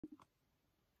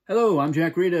Hello, I'm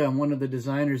Jack Reda. I'm one of the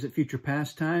designers at Future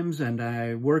Pastimes, and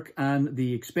I work on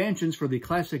the expansions for the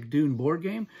classic Dune board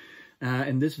game.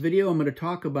 In this video, I'm going to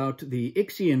talk about the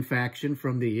Ixian faction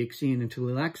from the Ixian and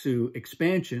Tleilaxu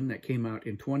expansion that came out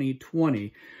in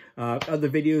 2020. Other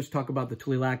videos talk about the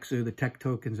Tleilaxu, the tech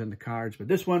tokens, and the cards, but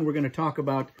this one we're going to talk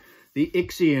about the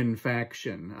Ixian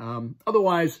faction,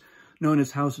 otherwise known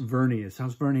as House Vernius.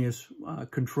 House Vernius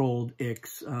controlled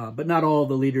Ix, but not all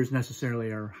the leaders necessarily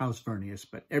are House Vernius,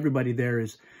 but everybody there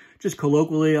is just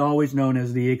colloquially always known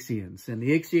as the Ixians. And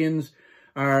the Ixians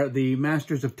are the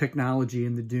masters of technology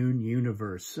in the Dune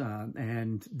universe,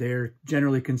 and they're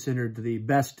generally considered the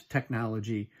best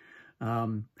technology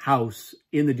house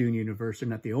in the Dune universe. They're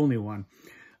not the only one.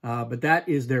 But that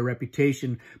is their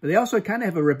reputation. But they also kind of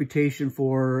have a reputation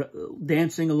for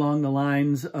dancing along the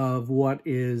lines of what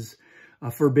is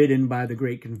forbidden by the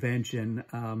Great Convention.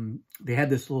 They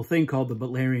had this little thing called the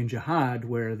Butlerian Jihad,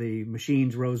 where the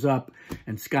machines rose up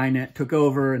and Skynet took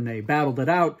over and they battled it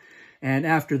out. And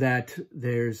after that,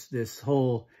 there's this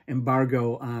whole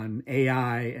embargo on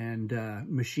AI and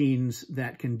machines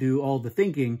that can do all the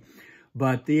thinking.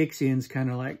 But the Ixians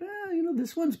kind of like,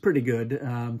 this one's pretty good.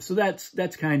 So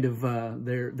that's kind of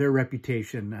their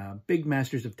reputation, big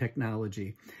masters of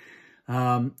technology.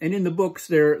 And in the books,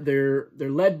 they're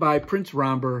led by Prince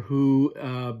Romber, who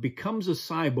becomes a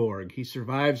cyborg. He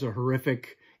survives a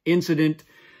horrific incident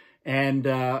and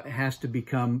has to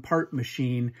become part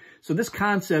machine. So this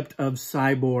concept of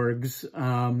cyborgs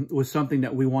was something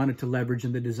that we wanted to leverage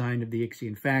in the design of the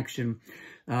Ixian faction.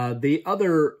 The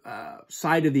other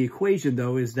side of the equation,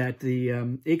 though, is that the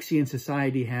Ixian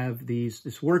society have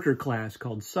this worker class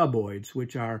called suboids,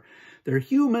 which they're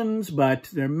humans, but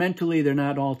they're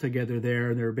not all together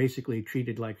there. They're basically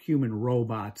treated like human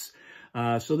robots.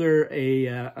 So they're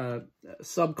a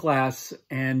subclass,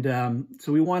 and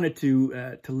so we wanted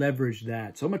to leverage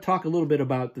that. So I'm going to talk a little bit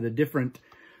about the different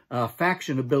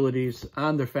faction abilities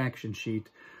on their faction sheet.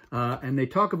 And they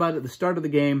talk about at the start of the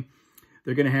game,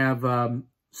 they're going to have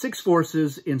 6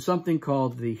 forces in something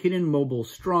called the Hidden Mobile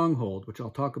Stronghold, which I'll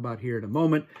talk about here in a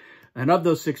moment. And of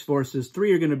those 6 forces,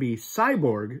 3 are going to be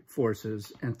cyborg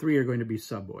forces, and 3 are going to be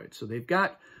suboids. So they've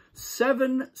got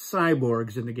 7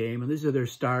 cyborgs in the game, and these are their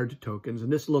starred tokens.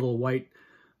 And this little white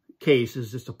case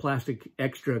is just a plastic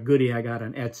extra goodie I got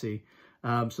on Etsy.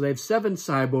 So they have 7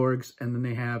 cyborgs, and then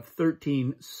they have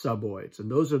 13 suboids,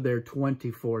 and those are their 20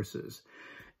 forces.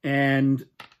 And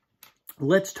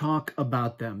let's talk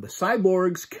about them. The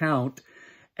cyborgs count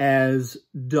as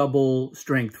double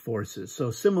strength forces,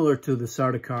 so similar to the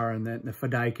Sardaukar and the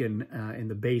Fedaykin in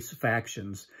the base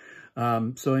factions.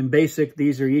 So in basic,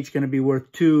 these are each going to be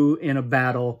worth 2 in a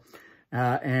battle,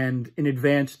 and in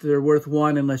advanced, they're worth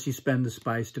 1 unless you spend the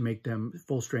spice to make them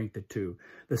full strength at 2.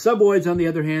 The suboids, on the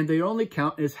other hand, they only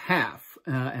count as half,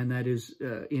 and that is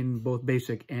in both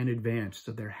basic and advanced.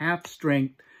 So they're half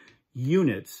strength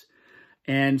units.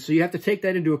 And so you have to take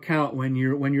that into account when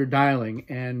you're dialing,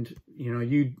 and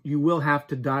you will have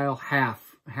to dial half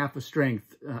a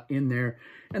strength in there.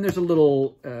 And there's a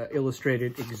little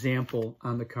illustrated example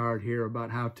on the card here about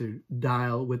how to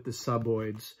dial with the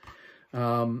suboids,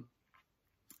 and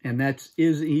that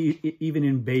is even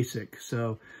in basic.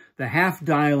 So the half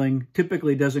dialing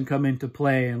typically doesn't come into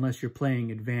play unless you're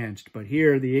playing advanced, but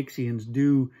here the Ixians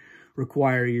do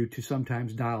require you to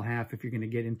sometimes dial half if you're going to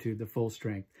get into the full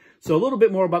strength. So a little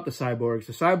bit more about the cyborgs.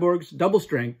 The cyborgs, double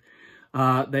strength.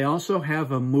 They also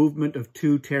have a movement of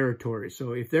 2 territories.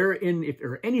 So if there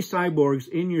are any cyborgs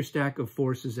in your stack of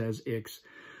forces as Ix,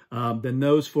 then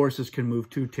those forces can move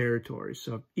 2 territories.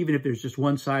 So even if there's just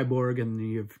 1 cyborg and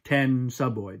you have 10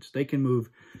 suboids, they can move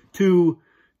 2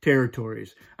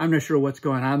 territories. I'm not sure what's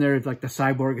going on there. It's like the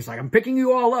cyborg is like, I'm picking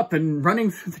you all up and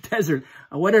running through the desert,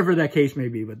 whatever that case may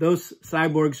be. But those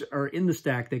cyborgs are in the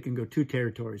stack. They can go 2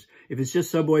 territories. If it's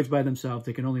just suboids by themselves,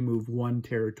 they can only move 1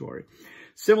 territory.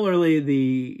 Similarly,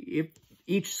 if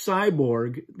each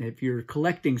cyborg, if you're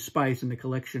collecting spice in the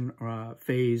collection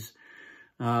phase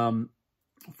from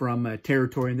a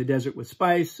territory in the desert with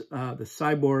spice, the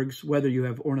cyborgs, whether you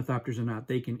have ornithopters or not,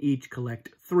 they can each collect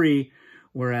 3,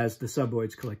 whereas the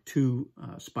suboids collect 2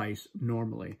 spice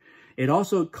normally. It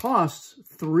also costs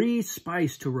 3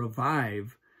 spice to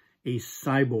revive a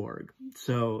cyborg.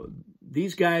 So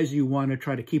these guys you want to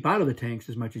try to keep out of the tanks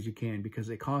as much as you can because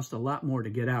they cost a lot more to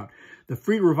get out. The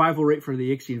free revival rate for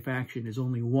the Ixian faction is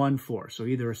only 1 force, so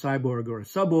either a cyborg or a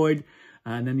suboid,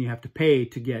 and then you have to pay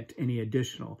to get any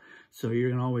additional. So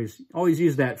you're going to always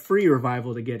use that free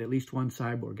revival to get at least 1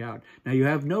 cyborg out. Now, you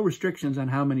have no restrictions on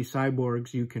how many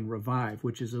cyborgs you can revive,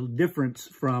 which is a difference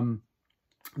from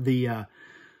the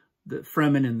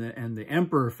Fremen and the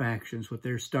Emperor factions with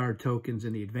their star tokens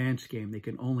in the advanced game, they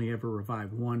can only ever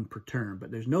revive one per turn, but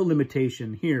there's no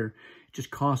limitation here. It just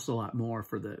costs a lot more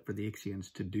for the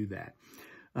Ixians to do that.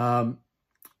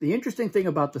 The interesting thing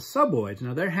about the suboids,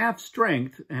 now they're half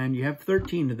strength and you have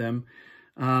 13 of them,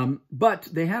 but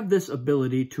they have this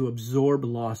ability to absorb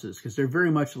losses because they're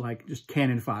very much like just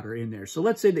cannon fodder in there. So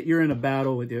let's say that you're in a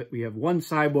battle with we have one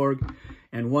cyborg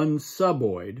and one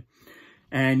suboid,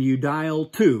 and you dial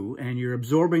 2, and you're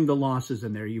absorbing the losses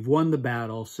in there. You've won the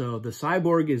battle, so the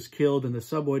cyborg is killed and the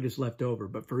suboid is left over.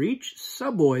 But for each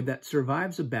suboid that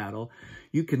survives a battle,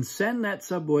 you can send that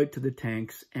suboid to the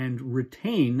tanks and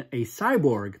retain a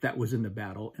cyborg that was in the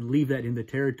battle and leave that in the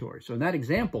territory. So in that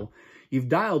example, you've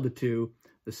dialed the 2,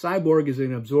 the cyborg is going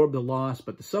to absorb the loss,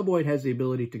 but the suboid has the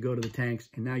ability to go to the tanks,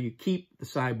 and now you keep the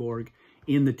cyborg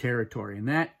in the territory. And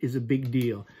that is a big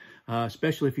deal.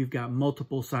 Especially if you've got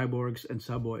multiple cyborgs and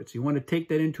suboids. You want to take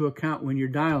that into account when you're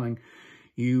dialing.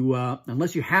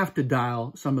 Unless you have to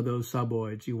dial some of those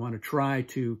suboids, you want to try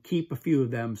to keep a few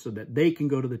of them so that they can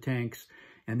go to the tanks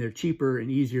and they're cheaper and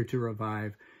easier to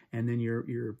revive. And then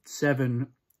your 7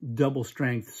 double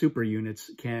strength super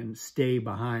units can stay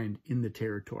behind in the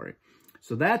territory.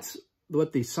 So that's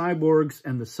what the cyborgs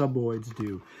and the suboids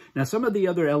do. Now, some of the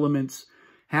other elements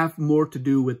have more to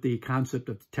do with the concept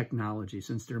of technology,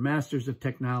 since they're masters of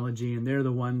technology and they're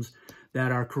the ones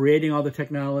that are creating all the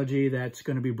technology that's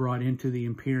going to be brought into the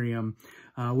Imperium.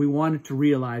 We wanted to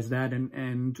realize that,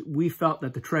 and we felt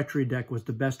that the treachery deck was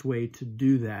the best way to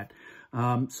do that.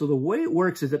 So the way it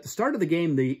works is at the start of the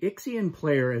game, the Ixian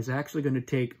player is actually going to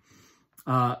take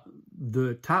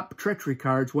the top treachery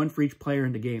cards, 1 for each player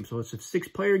in the game. So it's a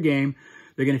 6-player game.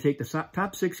 They're going to take the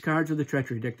top 6 cards of the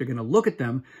treachery deck. They're going to look at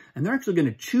them, and they're actually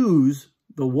going to choose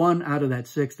the one out of that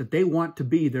 6 that they want to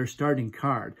be their starting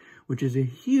card, which is a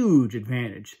huge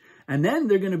advantage. And then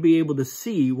they're going to be able to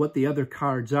see what the other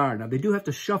cards are. Now, they do have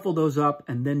to shuffle those up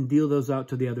and then deal those out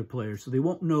to the other players, so they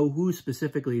won't know who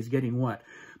specifically is getting what.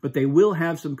 But they will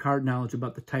have some card knowledge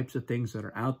about the types of things that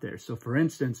are out there. So, for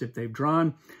instance, if they've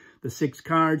drawn the 6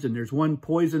 cards and there's 1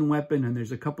 poison weapon and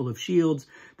there's a couple of shields,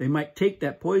 they might take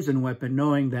that poison weapon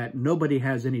knowing that nobody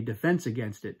has any defense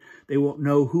against it. They won't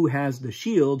know who has the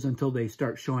shields until they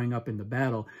start showing up in the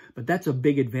battle, but that's a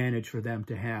big advantage for them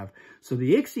to have. So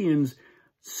the Ixians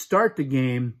start the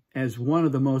game as one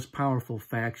of the most powerful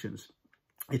factions.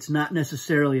 It's not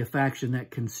necessarily a faction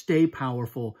that can stay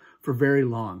powerful for very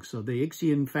long. So the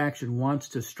Ixian faction wants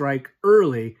to strike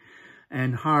early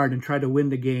and hard and try to win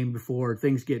the game before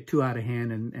things get too out of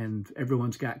hand and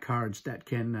everyone's got cards that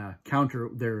can counter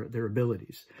their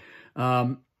abilities.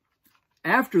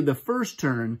 After the first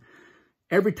turn,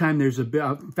 every time there's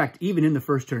in fact, even in the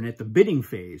first turn at the bidding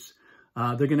phase,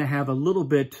 they're going to have a little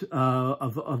bit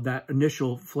of that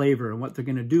initial flavor. And what they're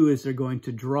going to do is they're going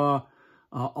to draw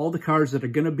all the cards that are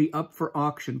going to be up for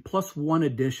auction plus 1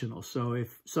 additional. So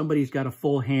if somebody's got a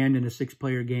full hand in a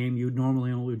 6-player game, you'd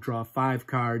normally only draw 5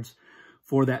 cards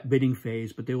for that bidding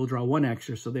phase, but they will draw 1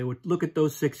 extra. So they would look at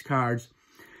those 6 cards,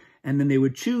 and then they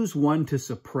would choose 1 to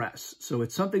suppress. So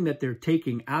it's something that they're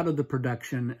taking out of the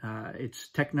production. It's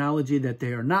technology that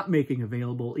they are not making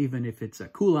available, even if it's a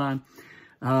coolon.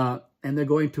 And they're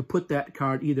going to put that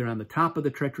card either on the top of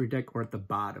the treachery deck or at the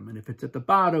bottom. And if it's at the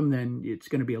bottom, then it's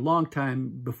going to be a long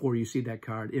time before you see that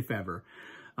card, if ever.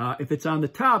 If it's on the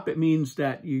top, it means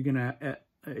that you're going to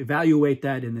evaluate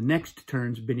that in the next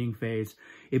turn's bidding phase.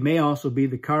 It may also be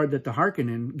the card that the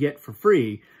Harkonnen get for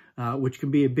free, which can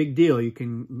be a big deal. You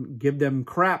can give them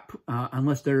crap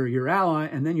unless they're your ally,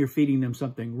 and then you're feeding them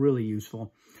something really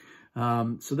useful.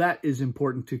 So that is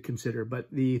important to consider.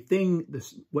 But the thing,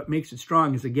 what makes it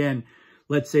strong is, again,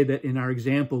 let's say that in our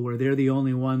example where they're the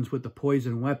only ones with the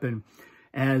poison weapon,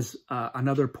 as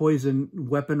another poison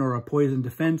weapon or a poison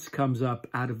defense comes up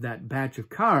out of that batch of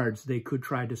cards, they could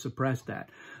try to suppress that.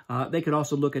 They could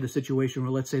also look at a situation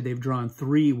where, let's say they've drawn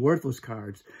 3 worthless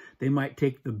cards. They might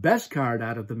take the best card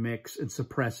out of the mix and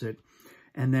suppress it,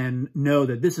 and then know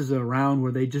that this is a round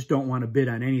where they just don't want to bid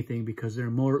on anything because they're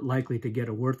more likely to get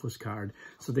a worthless card.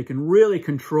 So they can really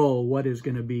control what is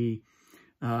going to be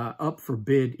up for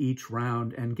bid each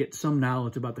round and get some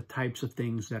knowledge about the types of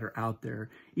things that are out there,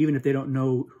 even if they don't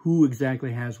know who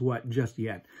exactly has what just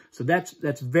yet. So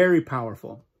that's very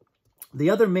powerful. The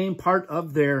other main part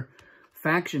of their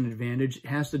faction advantage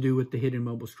has to do with the hidden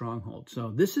mobile stronghold.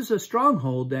 So this is a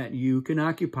stronghold that you can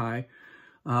occupy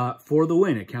for the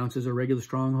win. It counts as a regular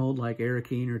stronghold like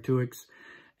Arakeen or Tuix.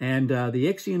 And the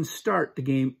Ixians start the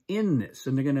game in this,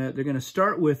 and they're gonna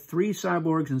start with 3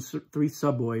 cyborgs and 3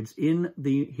 suboids in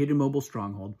the hidden mobile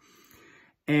stronghold.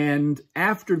 And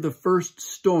after the first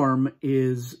storm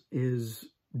is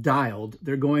dialed,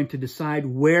 they're going to decide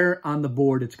where on the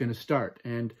board it's going to start.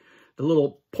 And the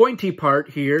little pointy part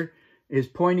here is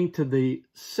pointing to the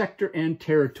sector and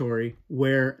territory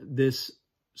where this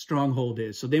stronghold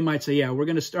is. So they might say, yeah, we're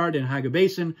going to start in Haga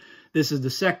Basin. This is the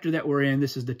sector that we're in.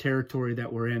 This is the territory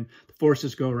that we're in. The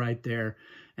forces go right there.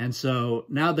 And so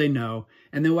now they know.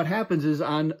 And then what happens is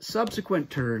on subsequent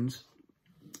turns,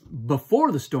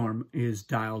 before the storm is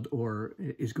dialed or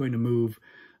is going to move,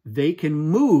 they can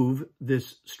move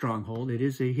this stronghold. It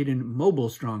is a hidden mobile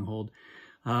stronghold.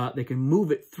 They can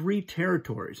move it 3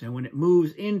 territories. And when it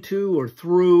moves into or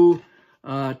through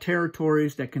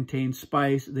territories that contain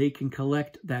spice, they can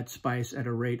collect that spice at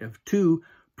a rate of 2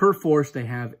 per force they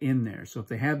have in there. So if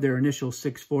they have their initial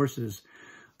 6 forces,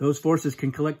 those forces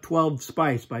can collect 12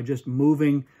 spice by just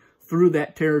moving through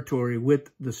that territory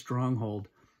with the stronghold.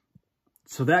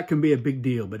 So that can be a big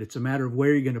deal, but it's a matter of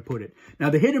where you're going to put it. Now,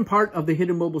 the hidden part of the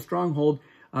hidden mobile stronghold,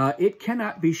 it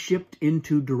cannot be shipped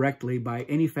into directly by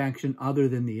any faction other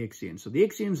than the Ixians. So the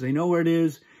Ixians, they know where it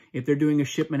is. If they're doing a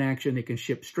shipment action, they can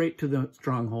ship straight to the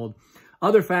stronghold.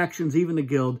 Other factions, even the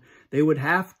guild, they would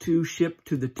have to ship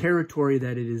to the territory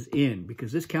that it is in,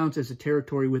 because this counts as a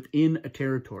territory within a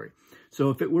territory. So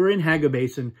if it were in Haga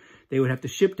Basin, they would have to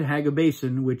ship to Haga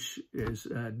Basin, which is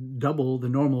double the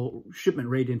normal shipment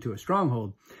rate into a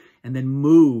stronghold, and then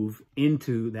move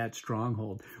into that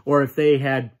stronghold. Or if they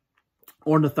had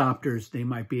ornithopters, they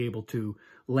might be able to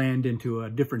land into a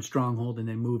different stronghold and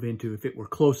then move into if it were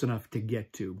close enough to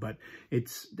get to. But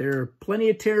there are plenty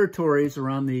of territories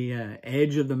around the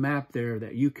edge of the map there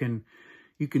that you can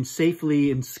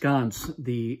safely ensconce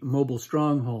the mobile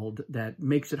stronghold that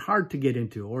makes it hard to get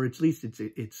into, or at least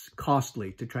it's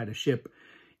costly to try to ship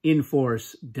in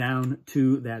force down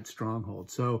to that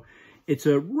stronghold. So it's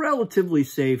a relatively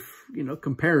safe,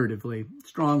 comparatively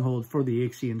stronghold for the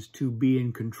Ixians to be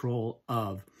in control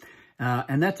of.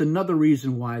 And that's another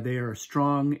reason why they are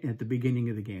strong at the beginning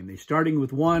of the game. They're starting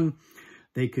with 1.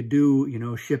 They could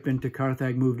do, ship into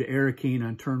Carthag, move to Arakeen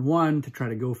on turn 1 to try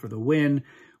to go for the win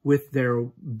with their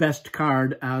best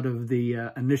card out of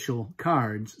the initial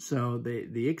cards. So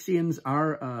the Ixians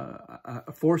are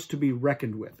a force to be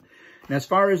reckoned with. And as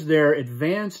far as their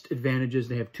advanced advantages,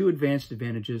 they have 2 advanced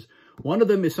advantages. One of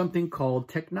them is something called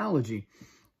technology.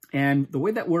 And the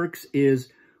way that works is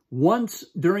once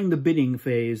during the bidding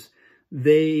phase,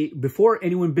 before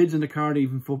anyone bids on the card,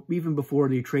 even before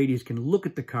the Atreides can look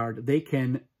at the card, they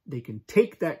can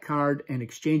take that card and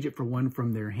exchange it for one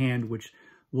from their hand, which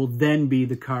will then be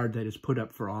the card that is put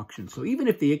up for auction. So even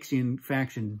if the Ixian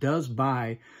faction does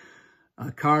buy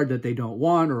a card that they don't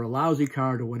want, or a lousy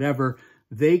card or whatever,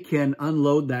 they can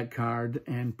unload that card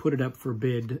and put it up for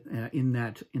bid in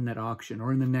that auction,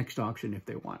 or in the next auction if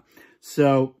they want.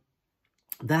 So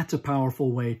that's a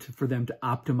powerful way for them to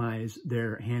optimize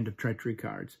their Hand of Treachery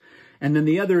cards. And then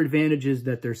the other advantage is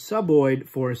that their suboid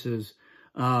forces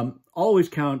always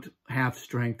count half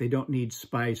strength. They don't need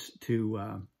spice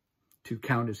to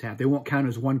count as half. They won't count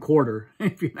as 1/4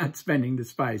 if you're not spending the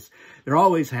spice. They're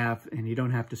always half, and you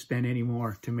don't have to spend any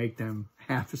more to make them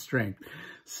half the strength.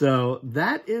 So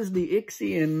that is the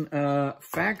Ixian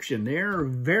faction. They're a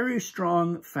very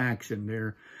strong faction.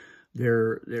 They're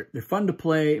fun to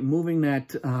play. Moving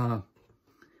that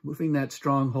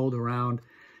stronghold around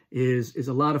is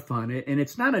a lot of fun. And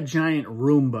it's not a giant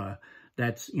Roomba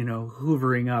that's,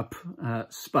 hoovering up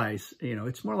spice.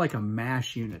 It's more like a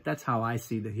mash unit. That's how I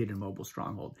see the hidden mobile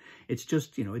stronghold. It's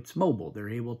just, it's mobile. They're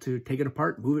able to take it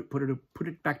apart, move it, put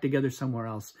it back together somewhere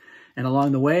else. And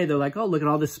along the way, they're like, oh, look at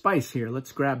all this spice here.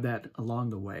 Let's grab that along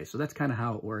the way. So that's kind of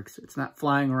how it works. It's not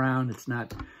flying around. It's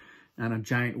not on a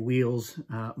giant wheels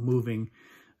moving.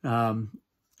 Unless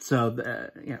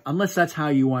that's how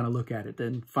you want to look at it,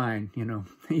 then fine,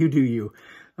 you do you.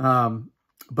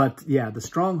 But yeah, the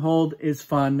stronghold is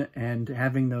fun, and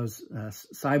having those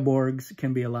cyborgs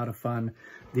can be a lot of fun.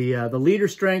 The leader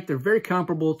strength, they're very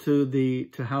comparable to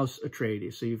House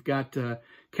Atreides. So you've got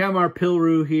Kamar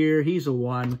Pilru here, he's a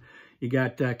 1. You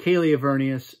got Kaylia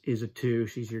Vernius is a 2.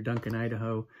 She's your Duncan,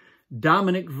 Idaho.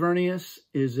 Dominic Vernius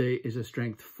is a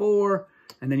strength 4.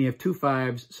 And then you have 2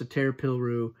 5s, Sater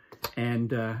Pilru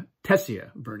and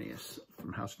Tessia Vernius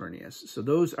from House Vernius. So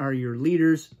those are your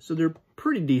leaders. So they're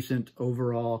pretty decent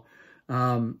overall.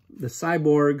 The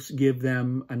cyborgs give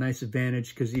them a nice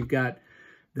advantage because you've got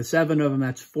the 7 of them,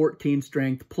 that's 14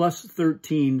 strength, plus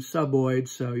 13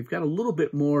 suboids. So you've got a little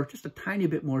bit more, just a tiny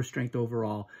bit more strength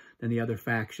overall than the other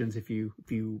factions if you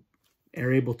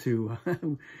are able to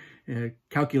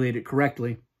calculate it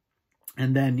correctly.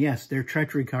 And then, yes, their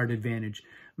treachery card advantage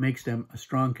makes them a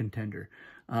strong contender.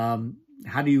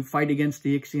 How do you fight against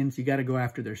the Ixians? You got to go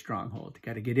after their stronghold. You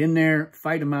got to get in there,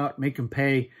 fight them out, make them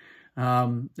pay.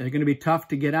 They're going to be tough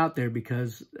to get out there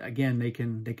because, again, they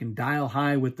can dial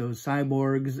high with those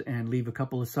cyborgs and leave a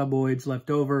couple of suboids left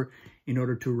over in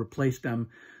order to replace them.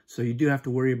 So you do have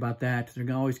to worry about that.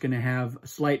 They're always going to have a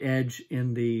slight edge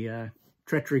in the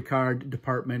treachery card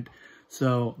department.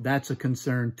 So that's a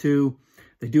concern too.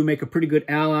 They do make a pretty good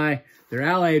ally. Their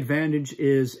ally advantage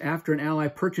is after an ally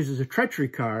purchases a treachery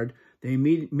card, they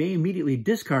may immediately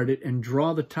discard it and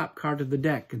draw the top card of the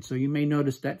deck. And so you may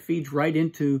notice that feeds right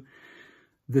into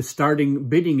the starting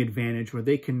bidding advantage where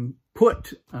they can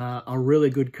put a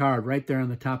really good card right there on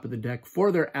the top of the deck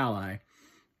for their ally.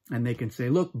 And they can say,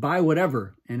 look, buy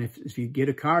whatever. And if you get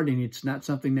a card and it's not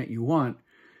something that you want,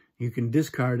 you can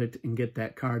discard it and get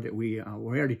that card that we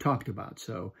already talked about.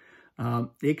 So the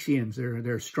Ixians,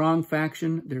 they're a strong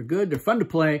faction. They're good. They're fun to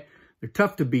play. They're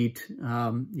tough to beat.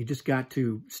 You just got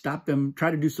to stop them.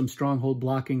 Try to do some stronghold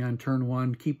blocking on turn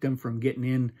one. Keep them from getting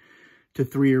in to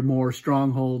 3 or more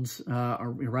strongholds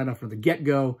right off of the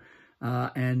get-go.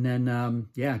 And then,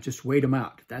 yeah, just wait them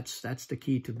out. That's the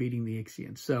key to beating the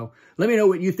Ixians. So let me know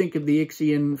what you think of the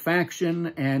Ixian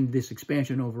faction and this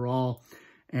expansion overall.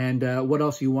 And what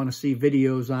else you want to see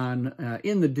videos on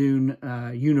in the Dune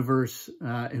universe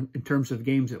in terms of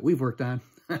games that we've worked on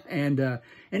and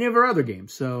any of our other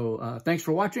games. So thanks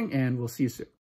for watching, and we'll see you soon.